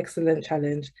P4P, Excellent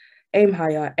Challenge, Aim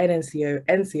Higher, NNCO,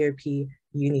 NCOP,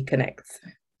 Uni Connect.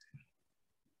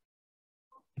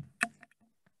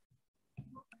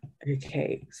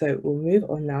 Okay, so we'll move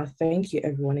on now. Thank you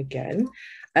everyone again.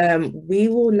 We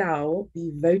will now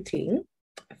be voting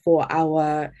for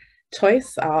our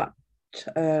choice, our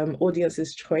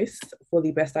audience's choice for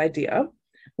the best idea.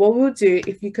 What we'll do,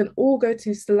 if you can all go to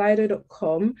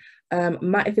slido.com,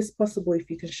 Matt, if it's possible, if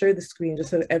you can show the screen just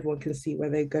so everyone can see where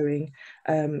they're going,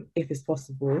 if it's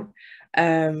possible.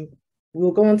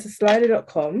 We'll go on to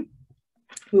slido.com.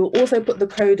 We'll also put the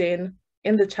code in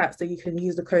the chat so you can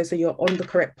use the code so you're on the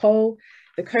correct poll.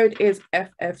 The code is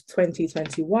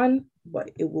FF2021, but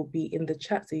it will be in the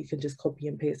chat so you can just copy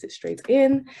and paste it straight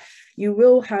in. You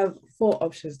will have 4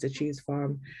 options to choose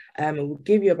from. It will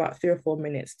give you about 3 or 4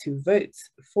 minutes to vote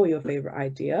for your favorite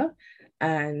idea,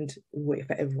 and wait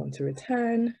for everyone to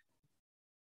return.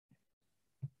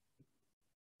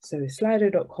 So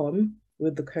slido.com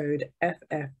with the code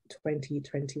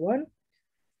FF2021.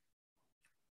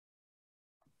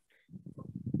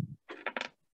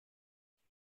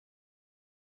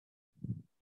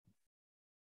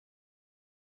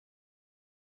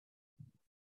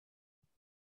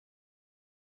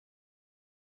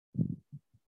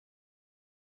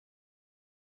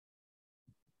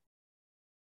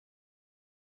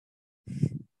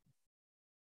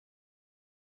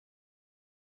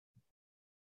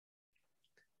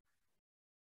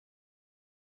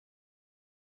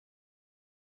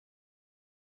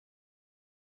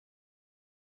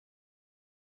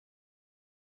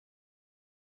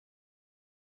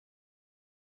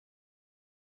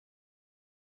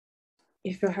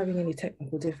 If you're having any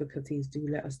technical difficulties, do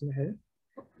let us know.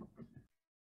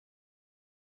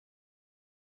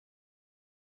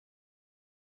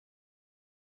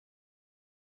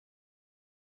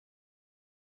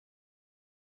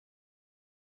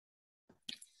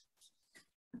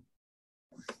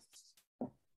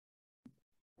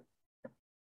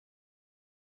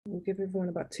 We'll give everyone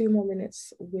about 2 more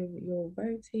minutes with your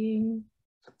voting,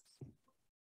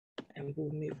 and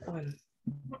we'll move on.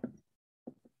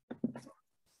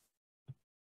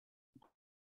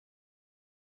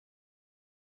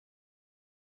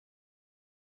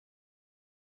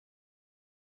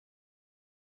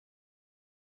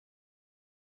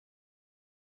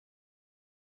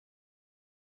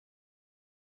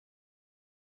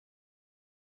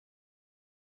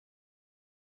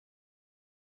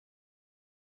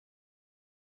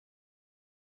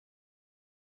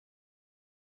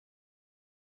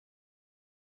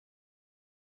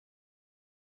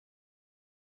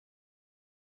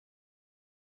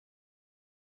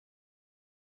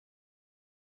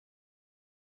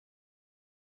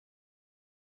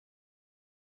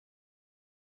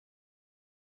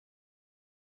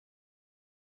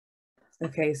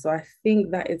 Okay, so I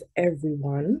think that is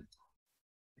everyone.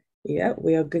 Yeah,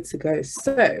 we are good to go.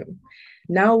 So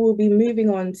now we'll be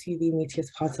moving on to the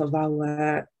meatiest part of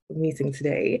our meeting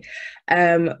today.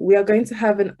 We are going to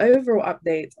have an overall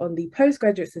update on the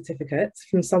postgraduate certificate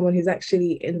from someone who's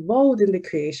actually involved in the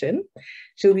creation.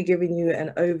 She'll be giving you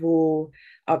an overall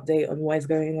update on what is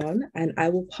going on, and I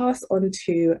will pass on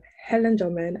to Helen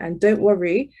Drummond. And don't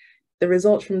worry, the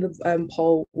results from the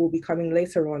poll will be coming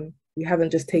later on. We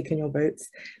haven't just taken your votes.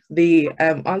 The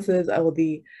answers or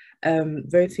the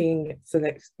voting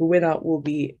select the winner will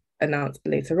be announced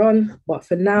later on, but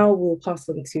for now we'll pass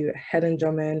on to Helen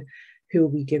Drummond, who will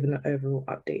be giving an overall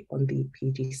update on the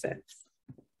PG sets.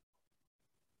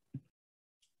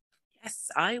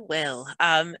 Yes, I will.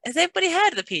 Has everybody heard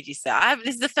of the PG Cert?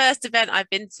 This is the first event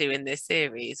I've been to in this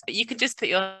series, but you can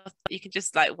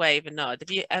just like wave and nod.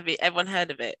 Have you everyone heard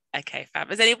of it? Okay,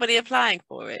 fab. Is anybody applying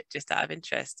for it just out of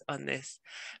interest on this?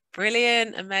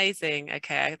 Brilliant, amazing.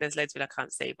 Okay, there's loads of it I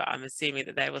can't see, but I'm assuming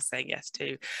that they're all saying yes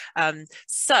too.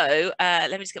 So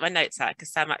let me just get my notes out,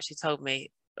 because Sam actually told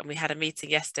me, and we had a meeting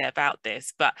yesterday about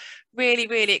this, but really,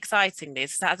 really excitingly,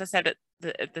 so as I said at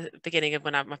the beginning of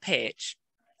my pitch,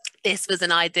 this was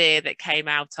an idea that came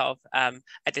out of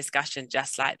a discussion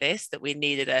just like this, that we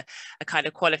needed a kind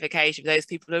of qualification for those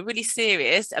people who are really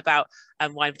serious about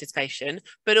wine participation,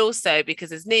 but also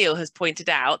because, as Neil has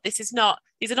pointed out, these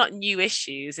are not new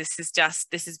issues.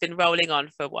 This has been rolling on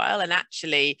for a while, and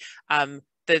actually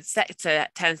the sector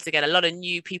tends to get a lot of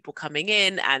new people coming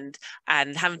in and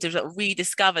having to sort of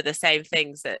rediscover the same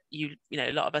things that you know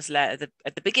a lot of us learned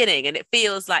at the beginning, and it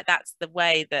feels like that's the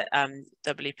way that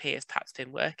WP has perhaps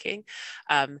been working.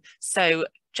 So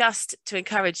just to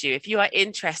encourage you, if you are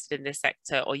interested in this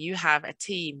sector or you have a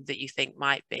team that you think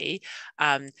might be,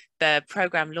 the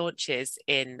programme launches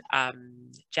in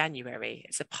January.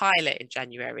 It's a pilot in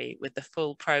January with the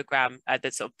full programme,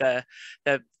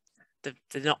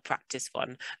 the not practice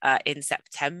one in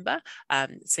September.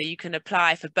 So you can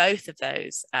apply for both of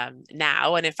those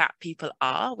now, and in fact people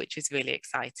are, which is really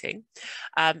exciting.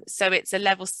 So it's a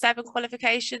level 7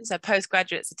 qualification, so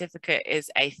postgraduate certificate is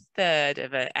a third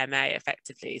of an MA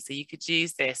effectively, so you could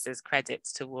use this as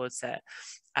credits towards a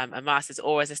master's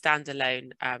or as a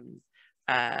standalone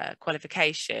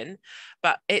qualification.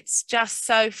 But it's just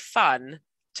so fun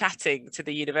chatting to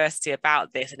the university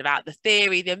about this and about the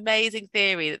theory, the amazing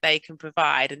theory that they can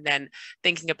provide, and then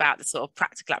thinking about the sort of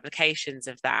practical applications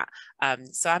of that.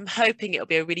 So I'm hoping it'll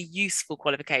be a really useful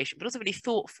qualification, but also a really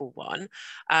thoughtful one.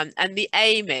 And the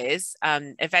aim is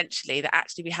eventually that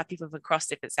actually we have people from across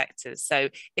different sectors. So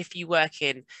if you work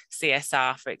in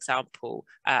CSR, for example,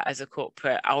 as a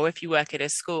corporate, or if you work in a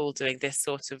school doing this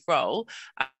sort of role,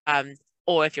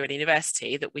 or if you're in a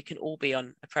university, that we can all be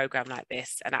on a programme like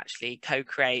this and actually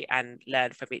co-create and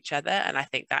learn from each other. And I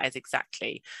think that is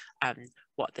exactly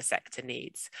what the sector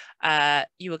needs.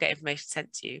 You will get information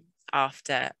sent to you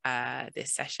after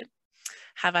this session.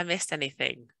 Have I missed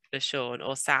anything, LaShawn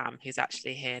or Sam, who's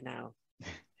actually here now,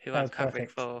 who I'm covering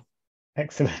for?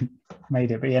 Excellent,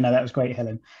 made it. But yeah, no, that was great,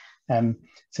 Helen.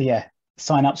 So yeah,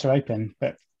 sign-ups are open,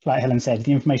 but like Helen said,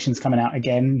 the information's coming out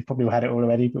again. You probably had it all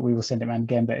already, but we will send it around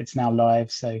again, but it's now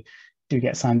live. So do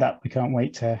get signed up. We can't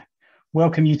wait to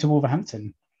welcome you to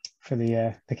Wolverhampton for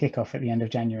the kickoff at the end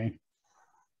of January.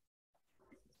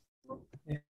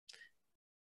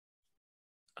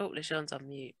 Oh, LaShawn's on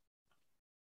mute.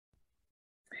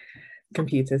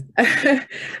 Computers.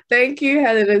 Thank you,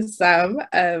 Helen and Sam,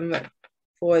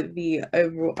 for the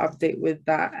overall update with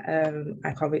that.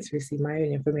 I can't wait to receive my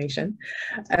own information.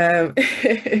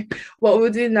 What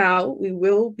we'll do now, we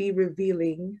will be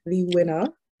revealing the winner.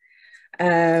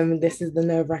 This is the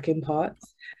nerve-wracking part.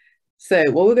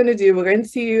 So what we're going to do, we're going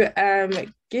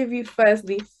to give you first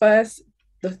the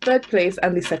third place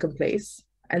and the second place,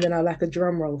 and then I'd like a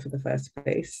drum roll for the first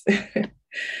place.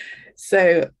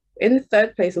 So in the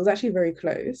third place, it was actually very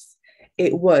close.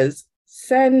 It was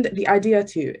send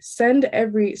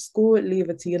every school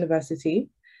leaver to university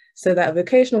so that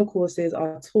vocational courses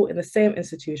are taught in the same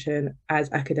institution as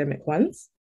academic ones.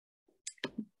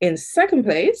 In second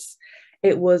place,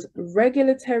 it was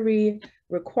regulatory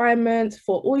requirement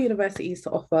for all universities to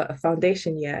offer a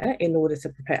foundation year in order to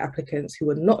prepare applicants who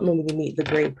would not normally meet the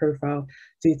grade profile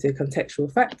due to contextual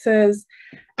factors.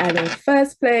 And in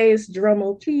first place, drum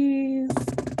roll please,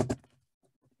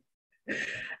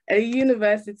 a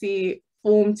university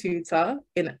form tutor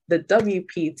in the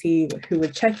WP team who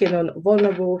would check in on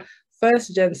vulnerable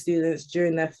first-gen students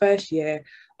during their first year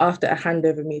after a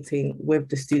handover meeting with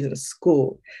the student's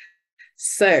school.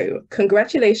 So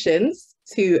congratulations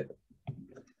to,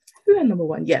 who are number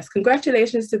one? Yes,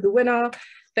 congratulations to the winner,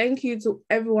 thank you to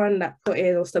everyone that put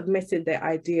in or submitted their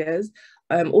ideas.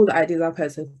 All the ideas I've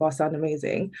heard so far sound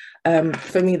amazing.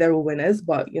 For me, they're all winners,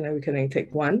 but you know, we can only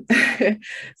take one.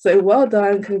 So well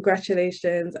done,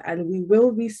 congratulations. And we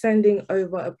will be sending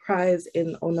over a prize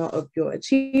in honor of your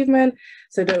achievement.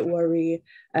 So don't worry,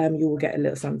 you will get a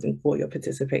little something for your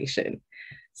participation.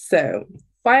 So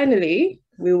finally,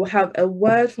 we will have a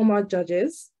word from our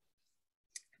judges.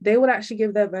 They will actually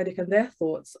give their verdict and their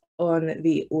thoughts on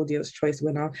the audience choice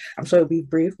winner. I'm sure it'll be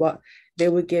brief, but they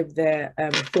will give their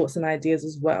thoughts and ideas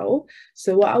as well.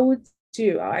 So what I would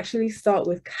do, I'll actually start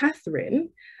with Catherine,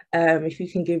 if you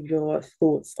can give your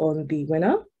thoughts on the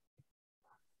winner.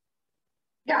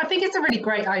 Yeah, I think it's a really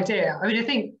great idea. I mean, I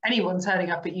think anyone turning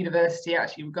up at university,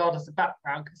 actually, regardless of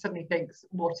background, can suddenly think,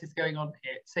 what is going on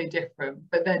here? It's so different.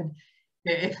 But then,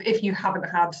 you know, if you haven't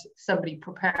had somebody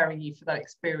preparing you for that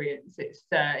experience, it's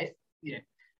you know,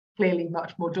 clearly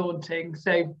much more daunting.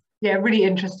 So yeah, really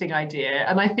interesting idea.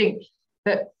 And I think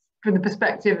that from the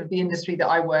perspective of the industry that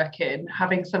I work in,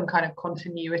 having some kind of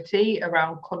continuity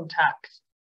around contact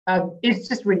is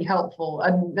just really helpful.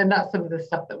 And that's some of the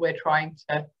stuff that we're trying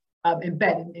to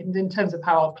embed in terms of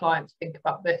how our clients think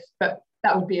about this. But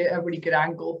that would be a really good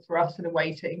angle for us and a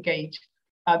way to engage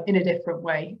in a different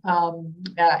way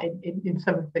in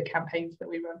some of the campaigns that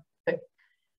we run. So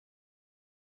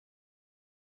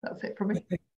that's it from me.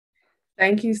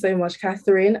 Thank you so much,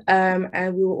 Catherine.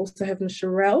 And we will also have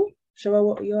Sherelle. Sherelle,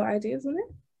 what are your ideas on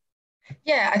it?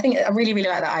 Yeah, I think I really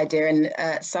like that idea.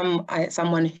 And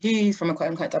someone who's from a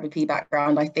quote-unquote WP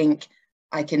background, I think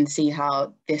I can see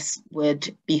how this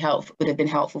would have been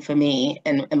helpful for me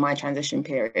in my transition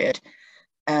period,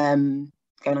 going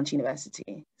on to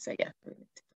university. So yeah.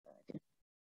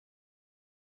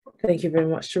 Thank you very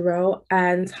much, Sherelle.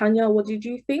 And Tanya, what did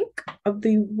you think of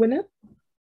the winner?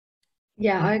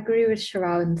 Yeah, I agree with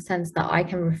Sherelle in the sense that I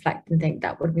can reflect and think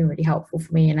that would be really helpful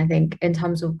for me. And I think in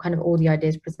terms of kind of all the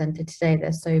ideas presented today,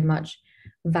 there's so much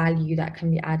value that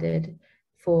can be added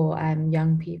for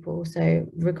young people. So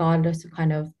regardless of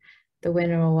kind of the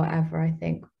winner or whatever, I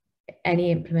think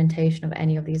any implementation of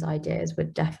any of these ideas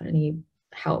would definitely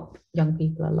help young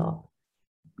people a lot.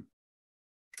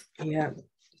 Yeah,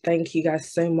 thank you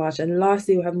guys so much. And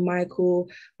lastly, we have Michael.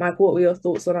 Michael, what were your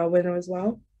thoughts on our winner as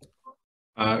well?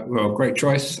 Well, great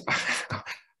choice.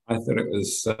 I thought it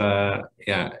was,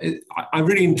 I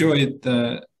really enjoyed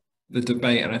the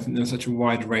debate, and I think there's such a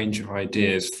wide range of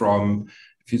ideas from,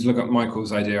 if you look at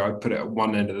Michael's idea, I'd put it at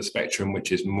one end of the spectrum,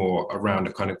 which is more around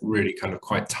a kind of really kind of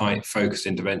quite tight focused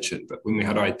intervention. But when we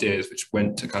had ideas which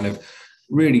went to kind of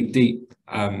really deep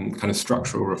kind of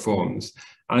structural reforms,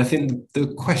 and I think the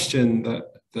question that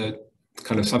the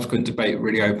kind of subsequent debate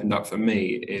really opened up for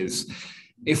me is,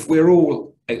 if we're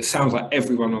all, it sounds like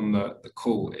everyone on the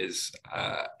call is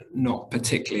not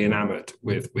particularly enamored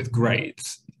with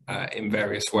grades in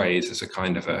various ways as a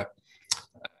kind of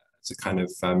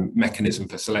mechanism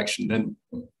for selection, then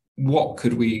what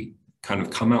could we kind of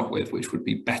come out with which would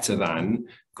be better than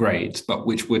grades, but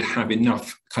which would have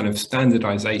enough kind of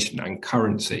standardization and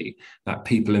currency that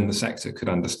people in the sector could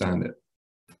understand it?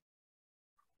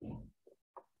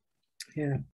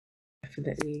 Yeah,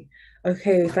 definitely.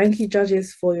 Okay, thank you,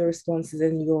 judges, for your responses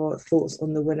and your thoughts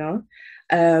on the winner.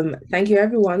 Thank you,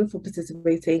 everyone, for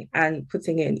participating and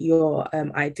putting in your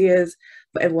ideas.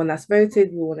 For everyone that's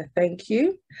voted, we want to thank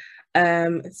you.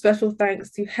 Special thanks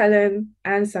to Helen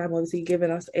and Sam, obviously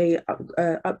giving us a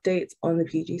update on the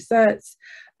PG certs.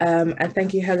 And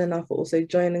thank you, Helena, for also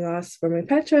joining us from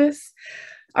Impetus.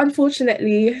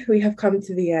 Unfortunately, we have come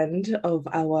to the end of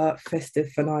our festive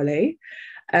finale.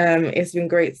 It's been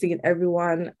great seeing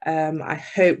everyone. I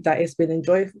hope that it's been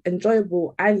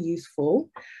enjoyable and useful,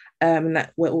 and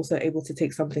that we're also able to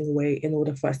take something away in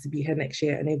order for us to be here next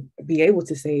year and be able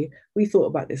to say, we thought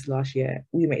about this last year,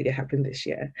 we made it happen this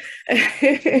year.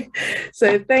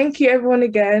 So thank you everyone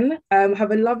again.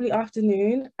 Have a lovely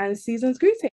afternoon and season's greetings.